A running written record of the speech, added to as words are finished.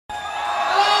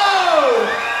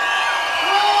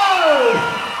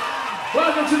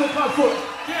Klubfoot.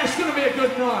 Yeah, it's going to be a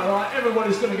good night, right?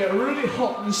 Everybody's going to get really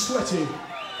hot and sweaty.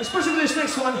 Especially with this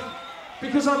next one,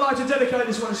 because I'd like to dedicate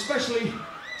this one especially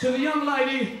to the young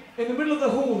lady in the middle of the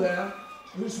hall there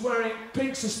who's wearing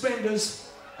pink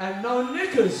suspenders and no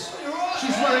knickers.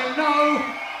 She's wearing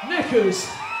no knickers.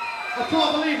 I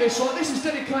can't believe this, right? This is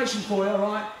dedication for you,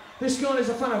 right? This girl is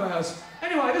a fan of ours.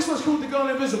 Anyway, this one's called The Girl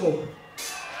Invisible.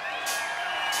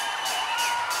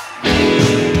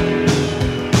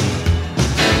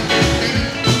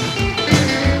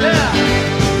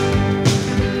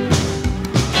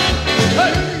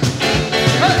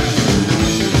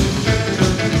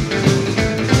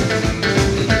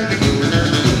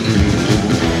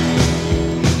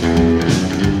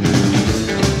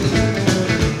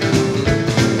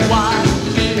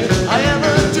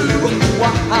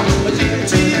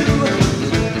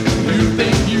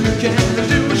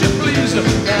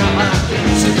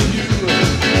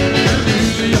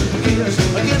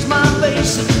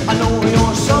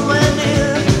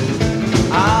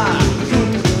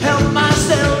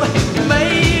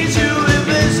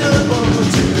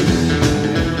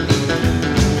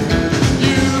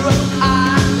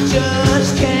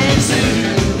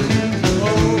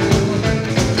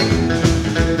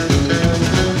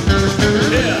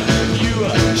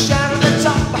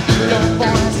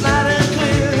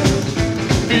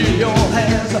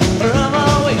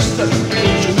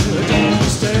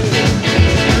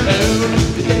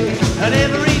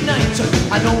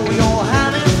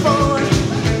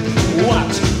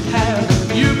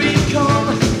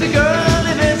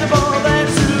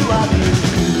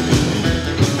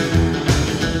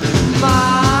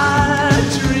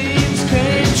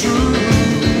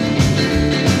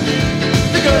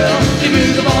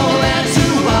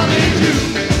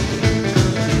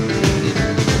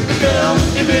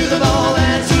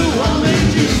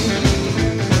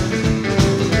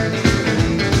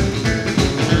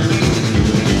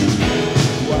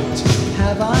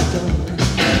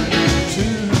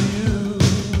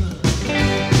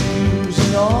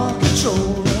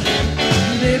 Control.